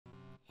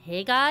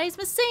Hey guys,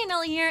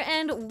 MasaeAnela here,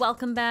 and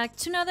welcome back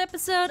to another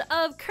episode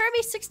of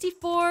Kirby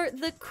 64,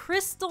 the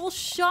Crystal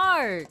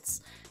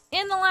Shards.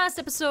 In the last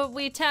episode,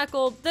 we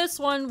tackled this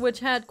one, which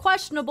had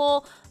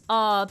questionable,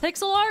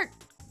 pixel art.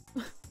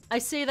 I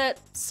say that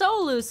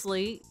so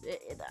loosely.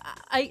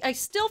 I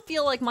still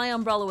feel like my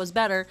umbrella was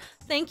better.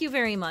 Thank you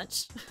very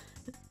much.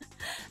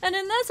 And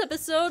in this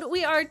episode,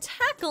 we are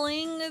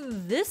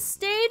tackling this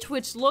stage,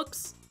 which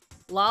looks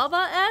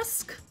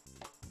lava-esque.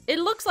 It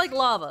looks like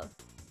lava.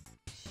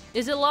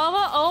 Is it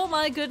lava? Oh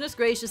my goodness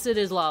gracious, it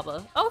is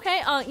lava.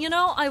 Okay, you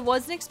know, I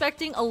wasn't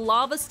expecting a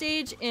lava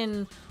stage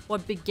in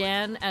what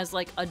began as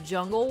like a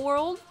jungle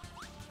world.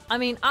 I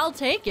mean, I'll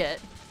take it.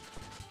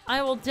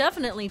 I will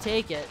definitely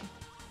take it.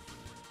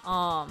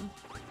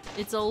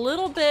 It's a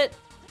little bit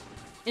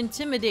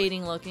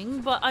intimidating looking,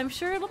 but I'm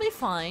sure it'll be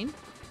fine.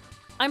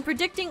 I'm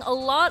predicting a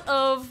lot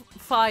of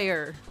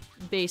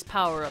fire-based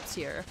power-ups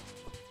here.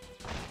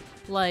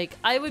 Like,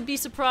 I would be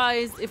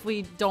surprised if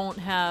we don't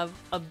have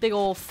a big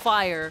old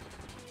fire,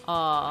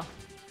 power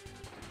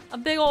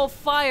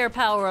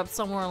up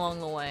somewhere along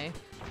the way.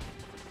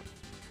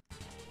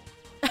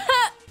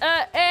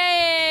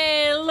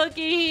 Hey,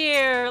 looky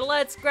here,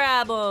 let's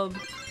grab them.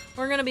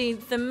 We're gonna be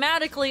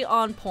thematically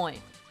on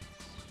point.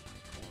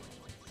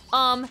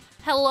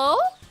 Hello?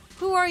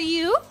 Who are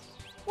you?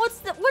 What's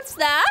that?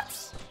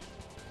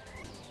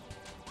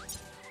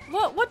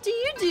 What do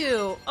you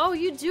do? Oh,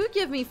 you do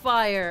give me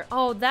fire.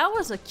 Oh, that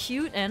was a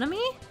cute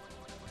enemy?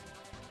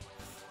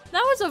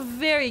 That was a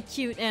very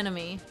cute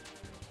enemy.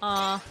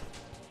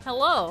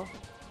 Hello.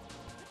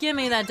 Give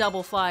me that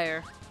double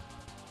fire.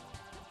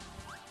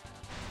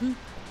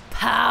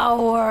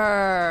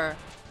 Power!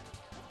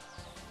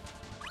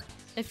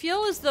 I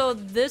feel as though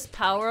this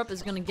power-up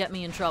is gonna get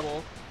me in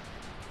trouble.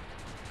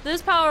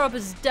 This power-up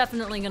is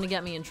definitely gonna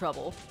get me in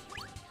trouble.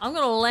 I'm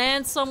gonna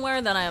land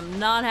somewhere that I am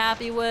not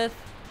happy with.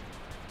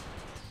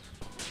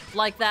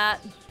 Like that.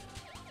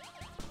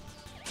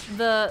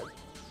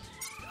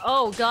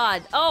 Oh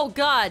god. Oh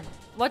god.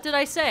 What did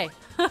I say?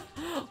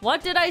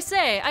 What did I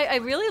say? I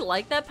really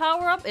like that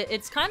power-up.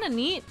 It's kind of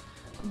neat.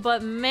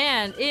 But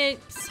man,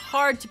 it's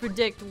hard to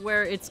predict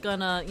where it's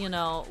gonna, you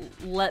know,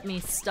 let me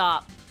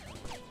stop.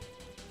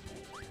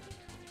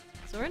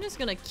 So we're just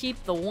gonna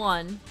keep the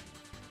one.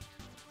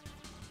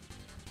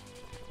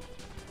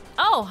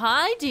 Oh,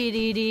 hi,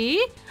 DDD.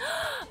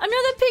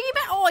 Another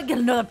piggyback. Oh, I get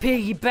another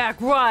piggyback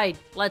ride.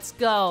 Let's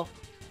go.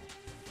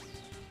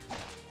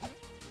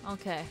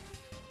 Okay.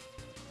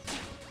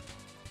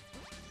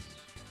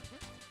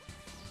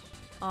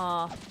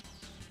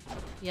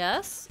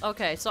 Yes?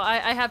 Okay, so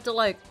I have to,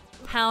 like,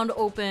 pound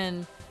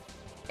open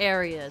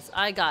areas.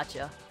 I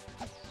gotcha.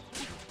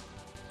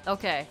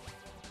 Okay.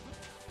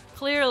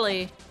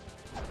 Clearly,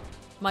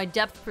 my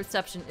depth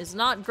perception is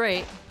not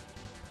great.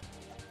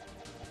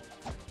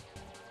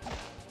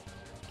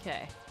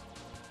 Okay.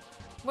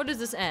 Where does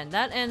this end?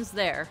 That ends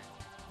there.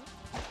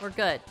 We're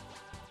good.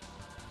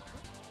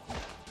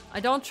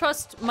 I don't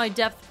trust my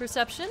depth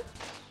perception.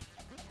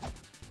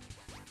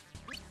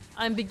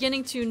 I'm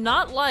beginning to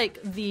not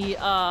like the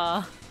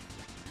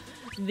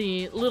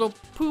little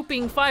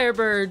pooping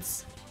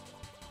firebirds.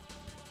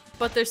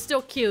 But they're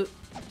still cute.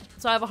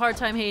 So I have a hard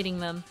time hating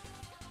them.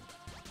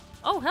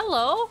 Oh,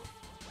 hello!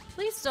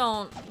 Please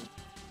don't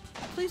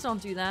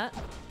do that.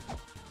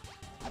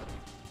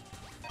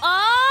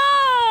 Oh!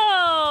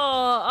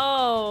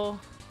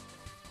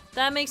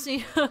 That makes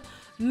me...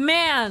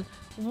 Man,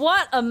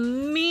 what a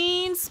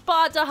mean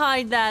spot to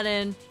hide that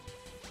in.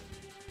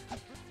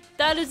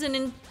 That is an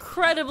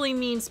incredibly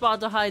mean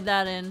spot to hide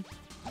that in.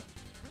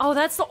 Oh,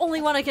 that's the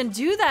only one I can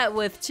do that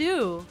with,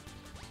 too.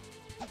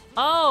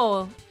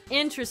 Oh,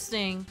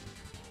 interesting.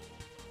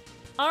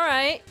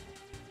 Alright.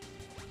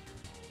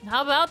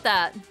 How about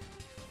that?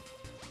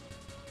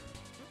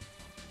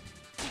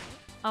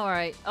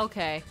 Alright,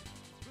 okay.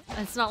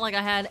 It's not like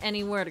I had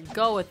anywhere to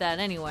go with that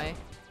anyway.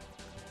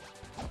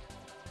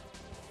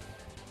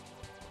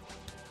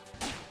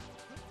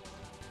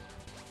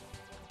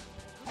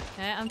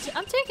 Okay,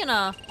 I'm taking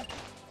a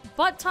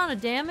butt ton of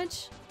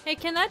damage. Hey,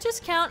 can that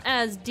just count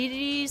as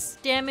DDD's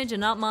damage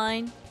and not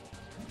mine?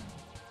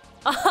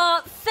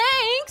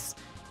 Thanks!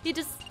 He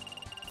just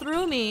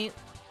threw me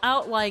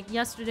out like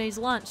yesterday's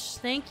lunch.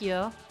 Thank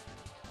you.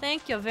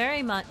 Thank you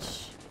very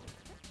much.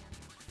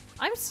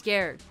 I'm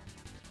scared.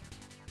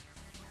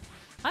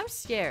 I'm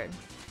scared.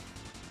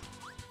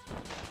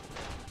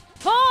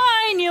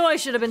 Oh, I knew I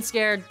should have been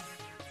scared.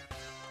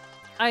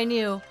 I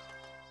knew.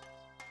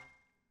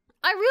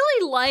 I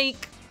really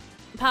like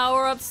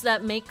power-ups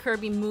that make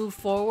Kirby move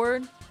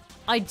forward.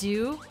 I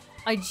do.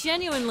 I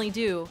genuinely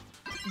do.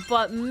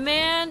 But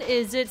man,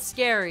 is it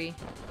scary.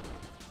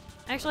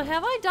 Actually,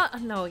 have I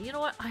done... No, you know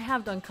what? I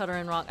have done Cutter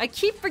and Rock. I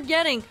keep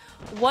forgetting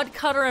what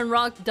Cutter and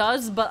Rock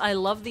does, but I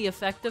love the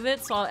effect of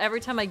it. So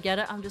every time I get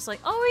it, I'm just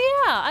like,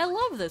 oh yeah, I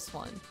love this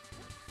one.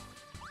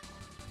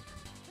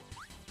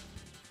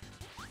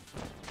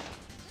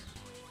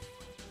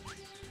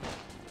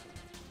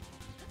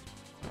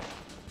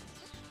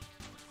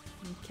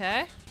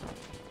 Okay.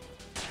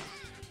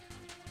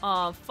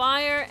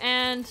 Fire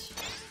and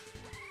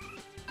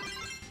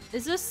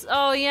Is this?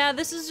 Oh yeah,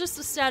 this is just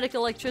a static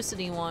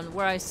electricity one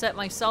where I set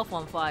myself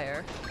on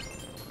fire.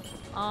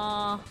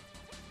 Not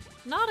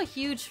a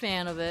huge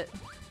fan of it.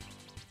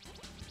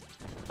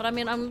 But I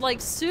mean, I'm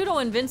like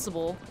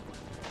pseudo-invincible.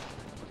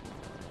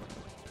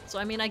 So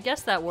I mean, I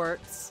guess that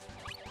works.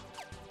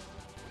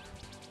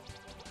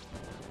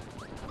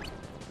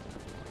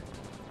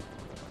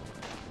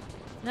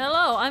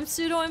 Hello, I'm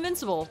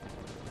pseudo-invincible.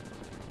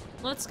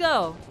 Let's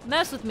go.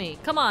 Mess with me.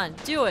 Come on,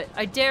 do it.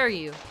 I dare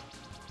you.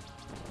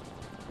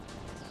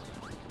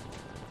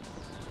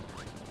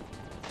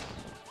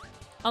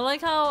 I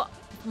like how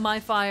my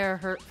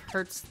fire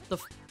hurts the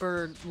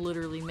bird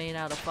literally made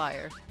out of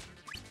fire.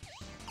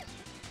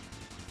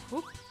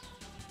 Whoop.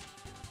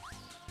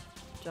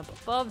 Jump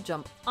above,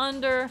 jump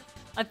under.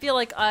 I feel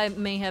like I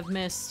may have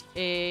missed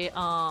a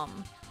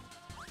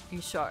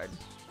shard.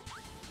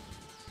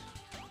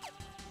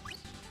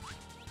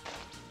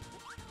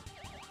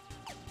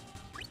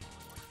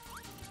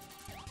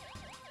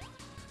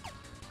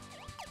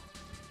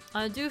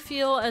 I do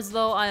feel as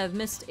though I have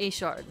missed a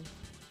shard.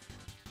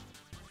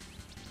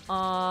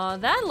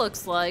 That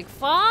looks like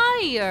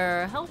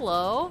fire!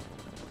 Hello?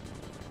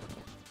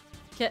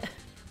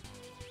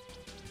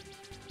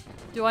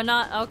 Do I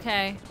not?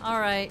 Okay,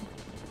 alright.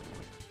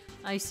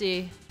 I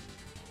see.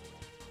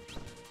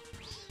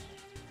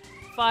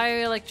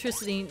 Fire,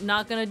 electricity,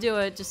 not gonna do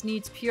it. Just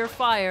needs pure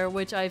fire,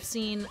 which I've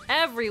seen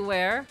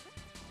everywhere.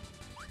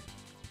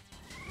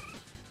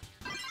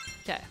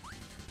 Okay.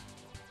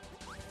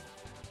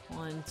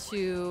 1,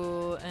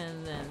 2,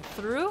 and then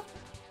through.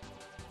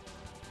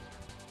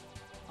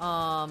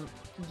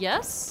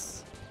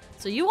 Yes?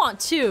 So you want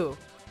 2.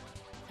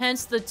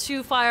 Hence the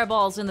 2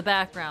 fireballs in the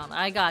background.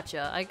 I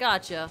gotcha, I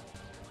gotcha.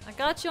 I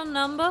got your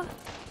number.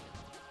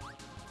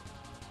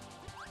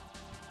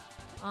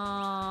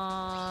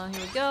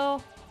 Here we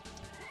go.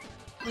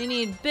 We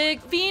need big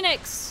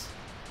phoenix.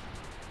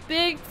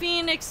 Big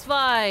phoenix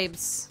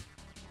vibes.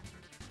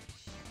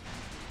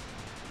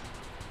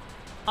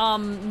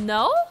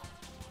 No?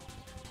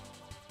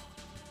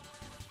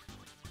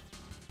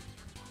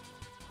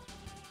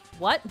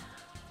 What?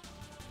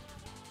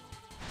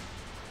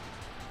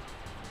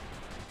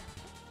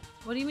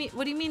 What do you mean?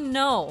 What do you mean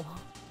no?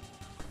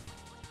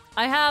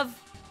 I have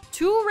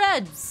 2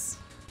 reds.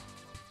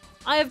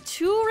 I have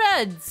 2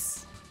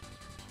 reds.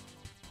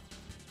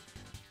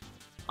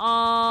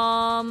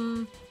 Well,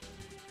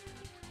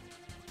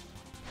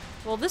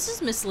 this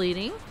is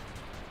misleading.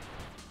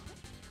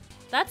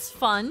 That's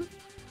fun.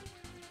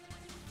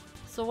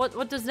 So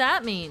what does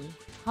that mean?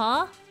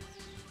 Huh?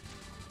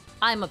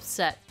 I'm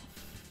upset.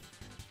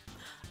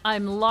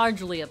 I'm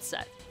largely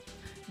upset.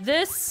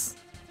 This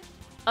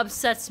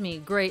upsets me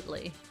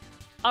greatly.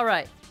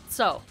 Alright,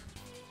 so,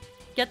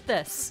 get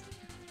this.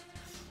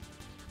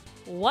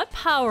 What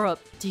power-up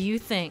do you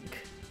think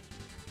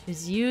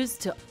is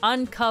used to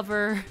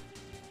uncover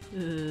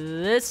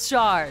this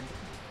shard?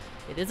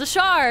 It is a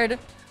shard.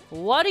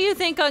 What do you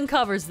think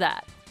uncovers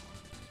that?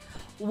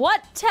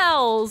 What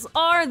tells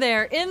are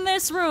there in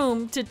this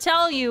room to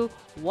tell you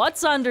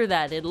what's under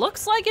that? It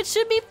looks like it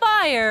should be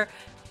fire.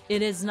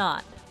 It is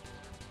not.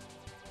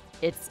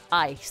 It's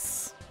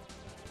ice.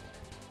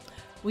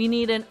 We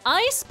need an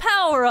ice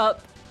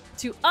power-up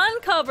to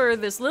uncover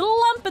this little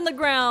lump in the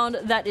ground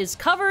that is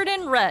covered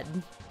in red.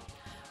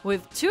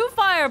 With 2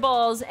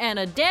 fireballs and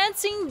a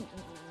dancing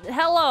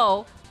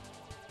hello.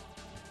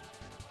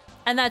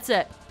 And that's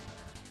it.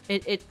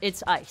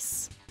 It's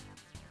ice.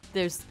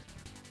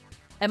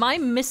 Am I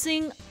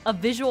missing a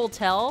visual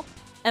tell?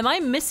 Am I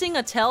missing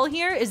a tell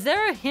here? Is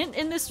there a hint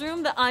in this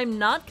room that I'm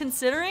not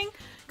considering?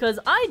 Because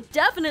I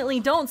definitely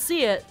don't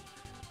see it.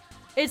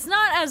 It's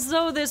not as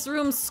though this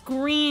room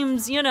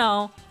screams, you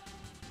know,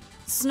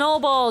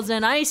 snowballs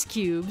and ice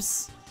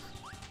cubes.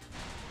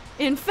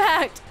 In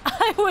fact,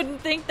 I wouldn't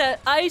think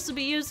that ice would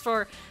be used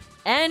for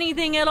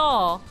anything at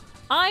all.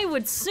 I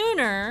would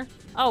sooner...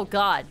 Oh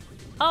god.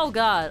 Oh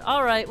god.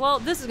 Alright, well,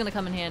 this is gonna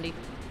come in handy.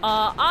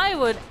 I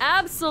would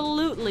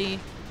absolutely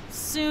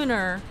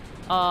sooner,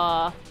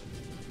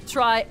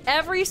 try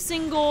every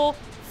single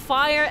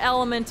fire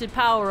elemented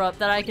power-up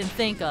that I can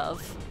think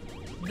of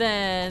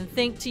than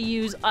think to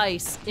use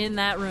ice in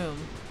that room.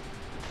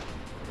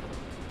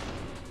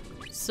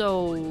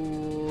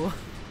 So...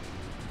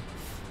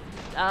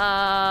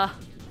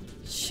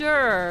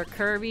 sure,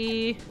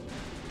 Kirby.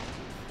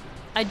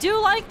 I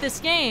do like this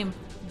game,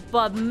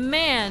 but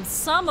man,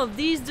 some of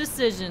these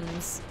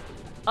decisions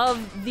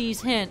of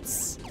these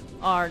hints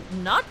are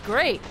not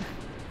great.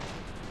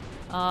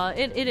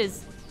 It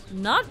is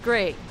not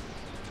great.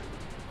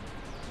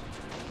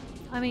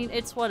 I mean,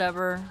 it's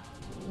whatever.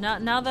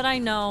 Now that I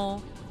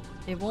know,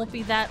 it won't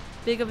be that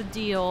big of a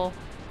deal.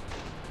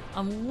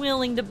 I'm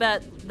willing to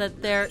bet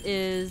that there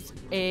is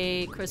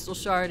a crystal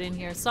shard in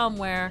here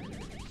somewhere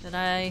that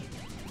I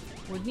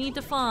would need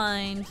to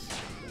find.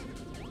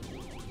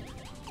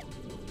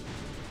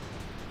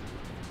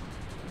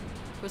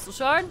 Crystal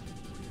shard?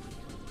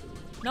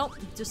 Nope,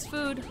 just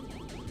food.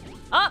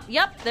 Oh,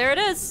 yep, there it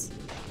is.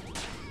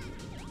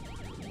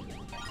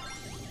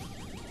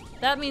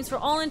 That means for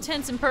all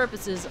intents and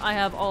purposes, I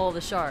have all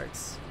the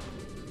shards.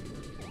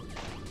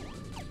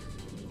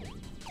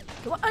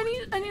 Come on, I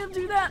need to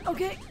do that,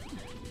 okay.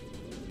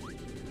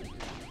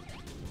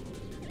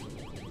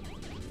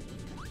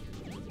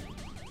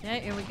 Okay,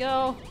 here we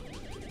go.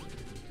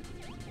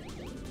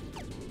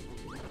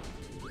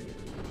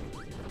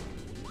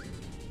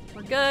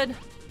 We're good.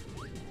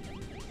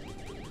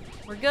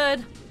 We're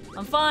good.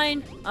 I'm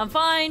fine. I'm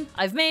fine.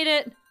 I've made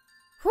it.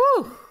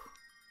 Whew.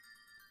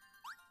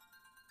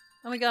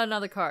 And we got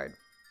another card.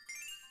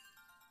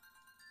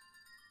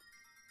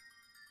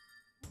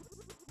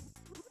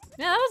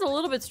 Yeah, that was a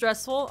little bit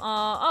stressful.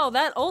 Oh,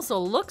 that also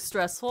looks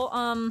stressful.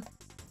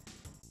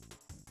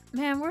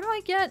 Man, where do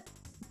I get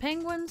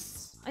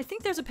penguins? I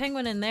think there's a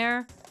penguin in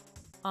there.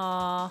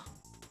 But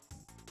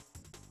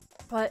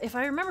if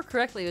I remember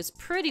correctly, it was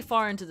pretty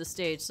far into the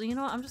stage. So you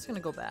know what? I'm just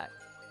gonna go back.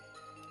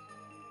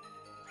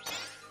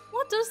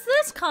 What does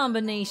this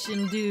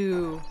combination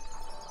do?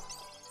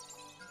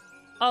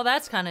 Oh,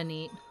 that's kind of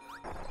neat.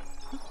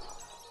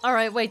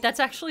 Alright, wait,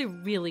 that's actually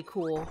really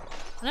cool.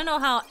 I don't know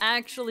how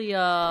actually,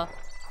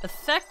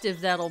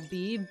 effective that'll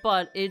be,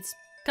 but it's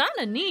kind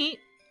of neat.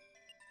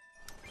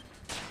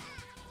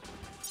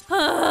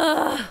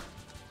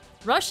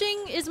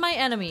 Rushing is my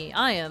enemy.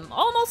 I am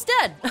almost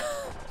dead.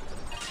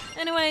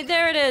 Anyway,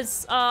 there it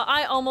is.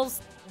 I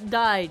almost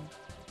died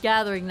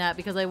gathering that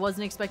because I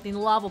wasn't expecting the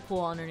lava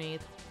pool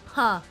underneath.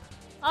 Huh.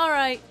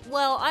 Alright,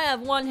 well, I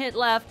have one hit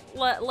left.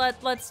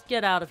 Let's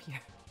get out of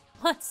here.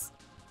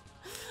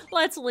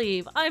 Let's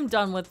leave. I'm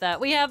done with that.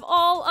 We have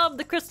all of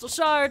the crystal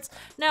shards.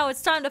 Now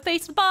it's time to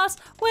face the boss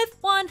with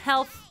 1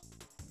 health.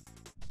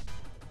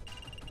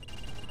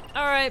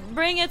 Alright,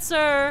 bring it,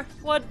 sir.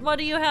 What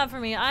do you have for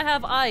me? I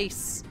have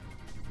ice.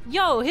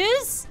 Yo,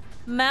 his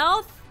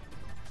mouth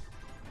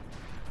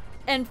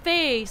and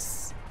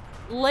face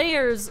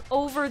layers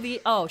over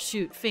the— oh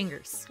shoot,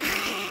 fingers.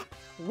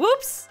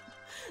 Whoops!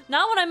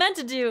 Not what I meant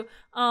to do.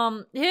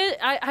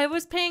 I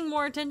was paying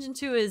more attention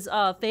to his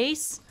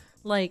face,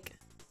 like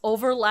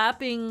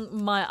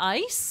overlapping my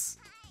ice.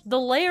 The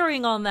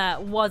layering on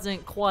that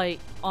wasn't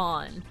quite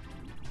on,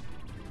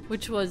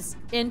 which was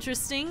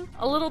interesting.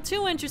 A little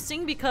too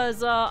interesting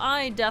because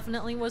I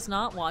definitely was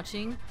not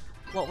watching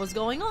what was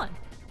going on.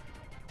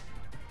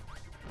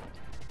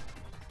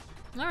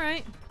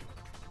 Alright.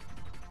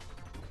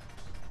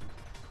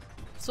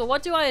 So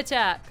what do I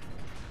attack?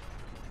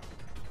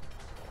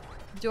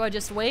 Do I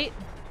just wait?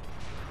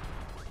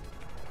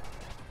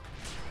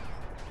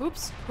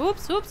 Oops,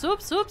 oops, oops,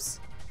 oops, oops.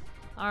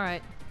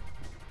 Alright.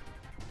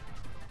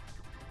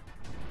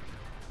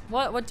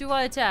 What do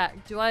I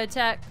attack? Do I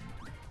attack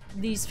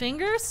these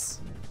fingers?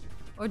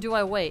 Or do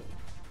I wait?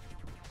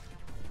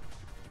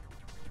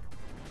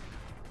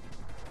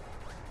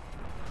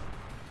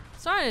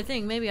 Starting to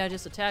think maybe I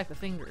just attack the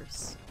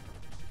fingers.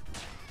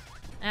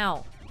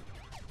 Ow.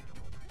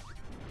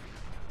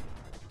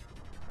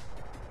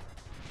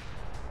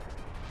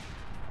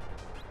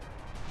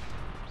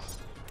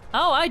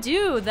 Oh, I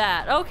do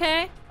that.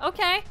 Okay,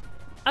 okay.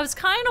 I was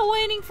kind of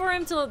waiting for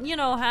him to, you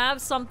know,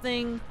 have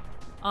something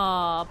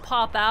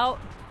pop out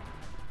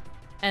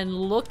and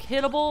look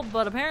hittable,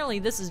 but apparently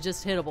this is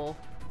just hittable.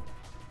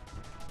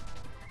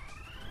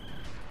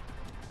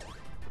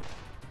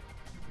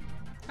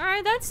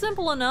 Alright, that's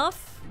simple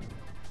enough.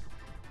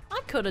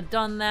 I could have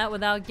done that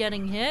without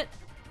getting hit.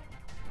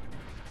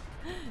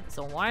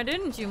 So why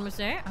didn't you,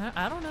 Masae?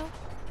 I don't know.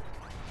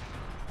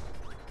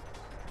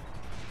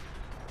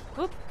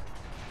 Whoop.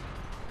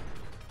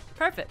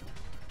 Perfect.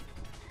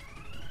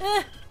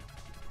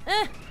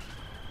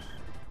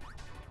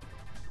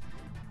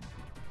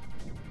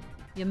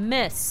 You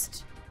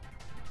missed.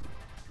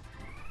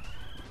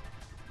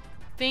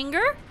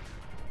 Finger?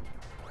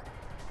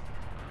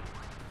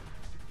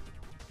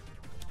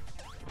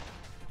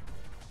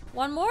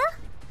 One more?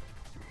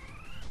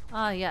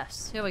 Ah,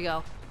 yes. Here we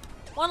go.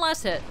 One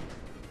last hit.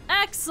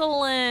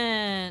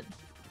 Excellent!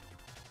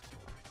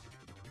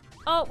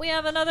 Oh, we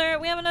have another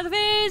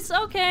phase!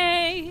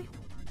 Okay!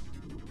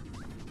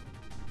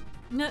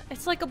 No,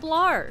 it's like a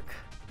blark.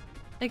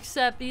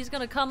 Except he's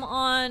gonna come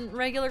on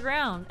regular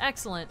ground.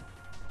 Excellent.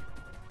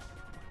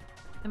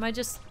 Am I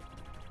just...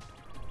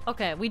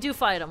 okay, we do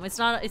fight him. It's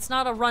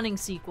not a running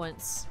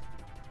sequence.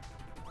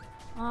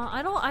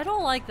 I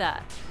don't like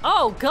that.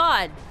 Oh,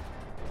 God!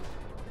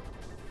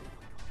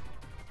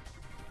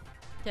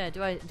 Yeah,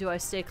 do I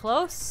stay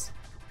close?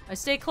 I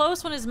stay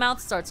close when his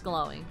mouth starts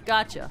glowing.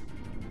 Gotcha.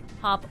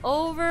 Hop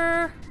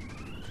over.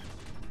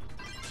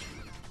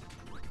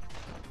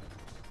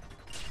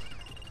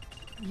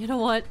 You know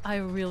what? I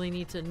really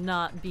need to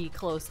not be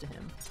close to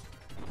him.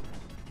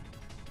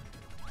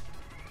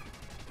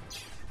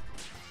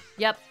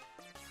 Yep.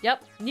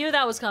 Yep. Knew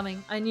that was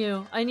coming. I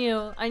knew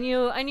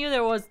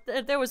there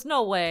was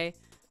no way.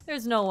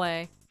 There's no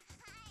way.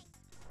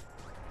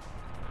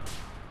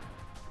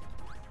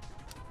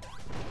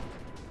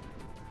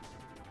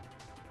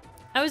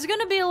 I was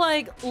gonna be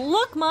like,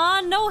 look,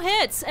 Ma, no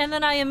hits! And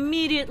then I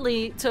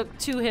immediately took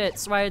 2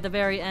 hits right at the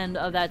very end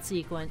of that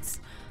sequence.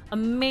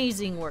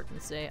 Amazing work,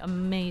 Masae.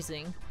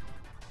 Amazing.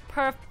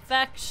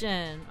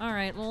 Perfection. All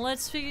right, well,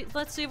 let's see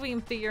if we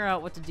can figure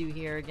out what to do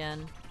here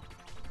again.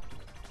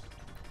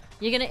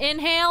 You gonna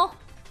inhale?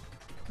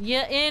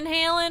 You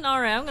inhaling?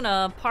 All right, I'm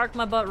gonna park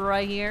my butt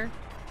right here.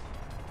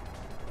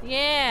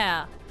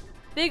 Yeah.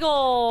 Big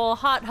ol'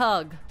 hot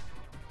hug.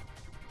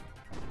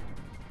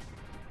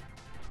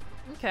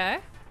 Okay.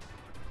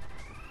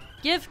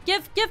 Give,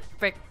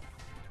 frick.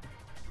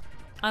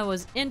 I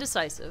was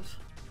indecisive.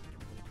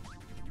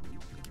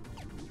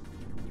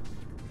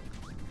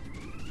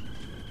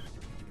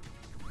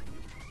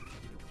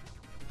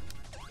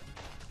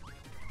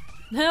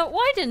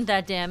 Why didn't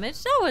that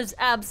damage? That was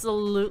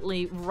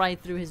absolutely right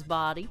through his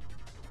body.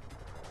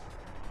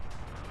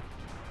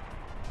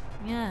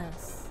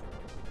 Yes.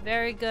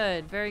 Very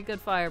good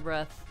fire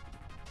breath.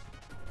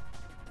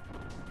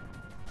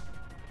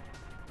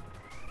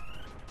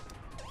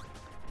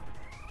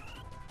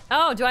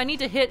 Oh, do I need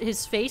to hit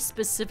his face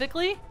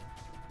specifically?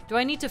 Do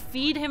I need to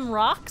feed him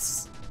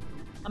rocks?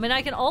 I mean,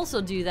 I can also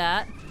do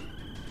that.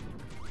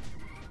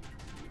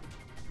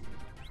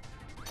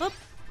 Oop.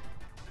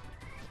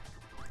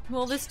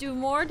 Will this do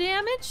more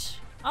damage?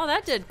 Oh,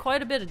 that did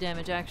quite a bit of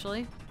damage,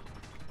 actually.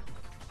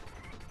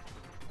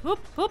 Whoop,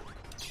 whoop.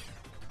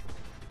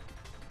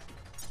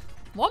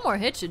 One more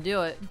hit should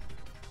do it.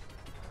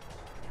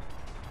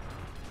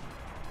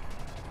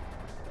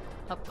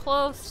 Up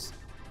close.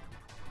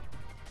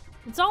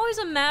 It's always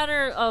a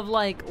matter of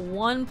like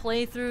one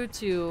playthrough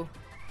to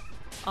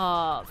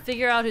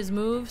figure out his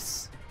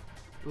moves.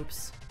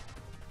 Oops.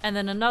 And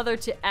then another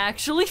to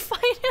actually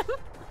fight him.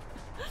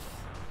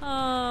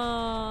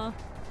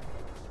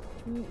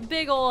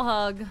 Big ol'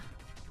 hug.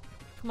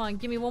 Come on,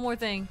 give me one more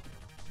thing.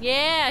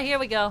 Yeah, here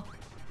we go.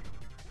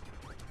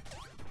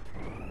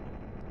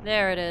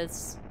 There it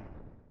is.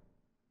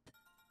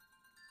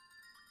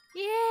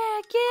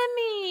 Yeah,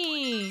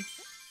 gimme!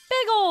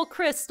 Big ol'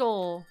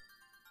 crystal!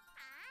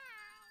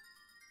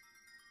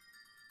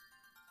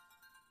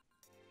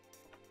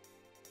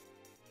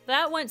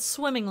 That went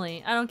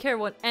swimmingly. I don't care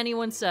what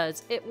anyone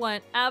says. It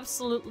went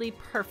absolutely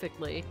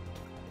perfectly.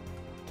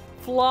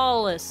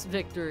 Flawless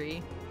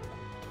victory.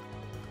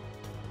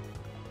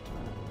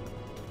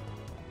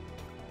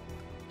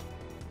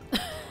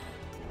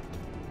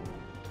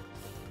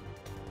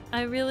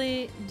 I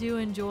really do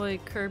enjoy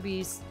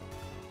Kirby's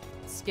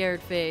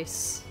scared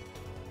face.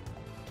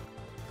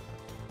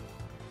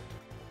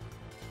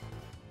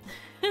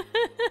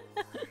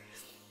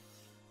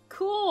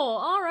 Cool,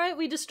 alright,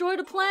 we destroyed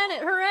a planet,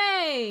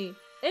 hooray!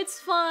 It's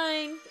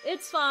fine,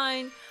 it's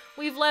fine.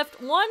 We've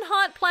left one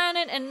hot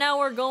planet and now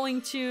we're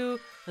going to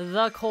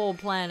the cold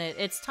planet.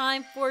 It's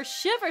time for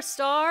Shiver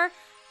Star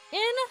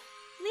in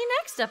the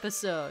next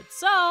episode.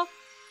 So,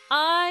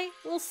 I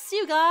will see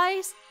you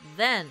guys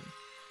then.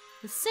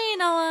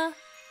 MasaeAnela.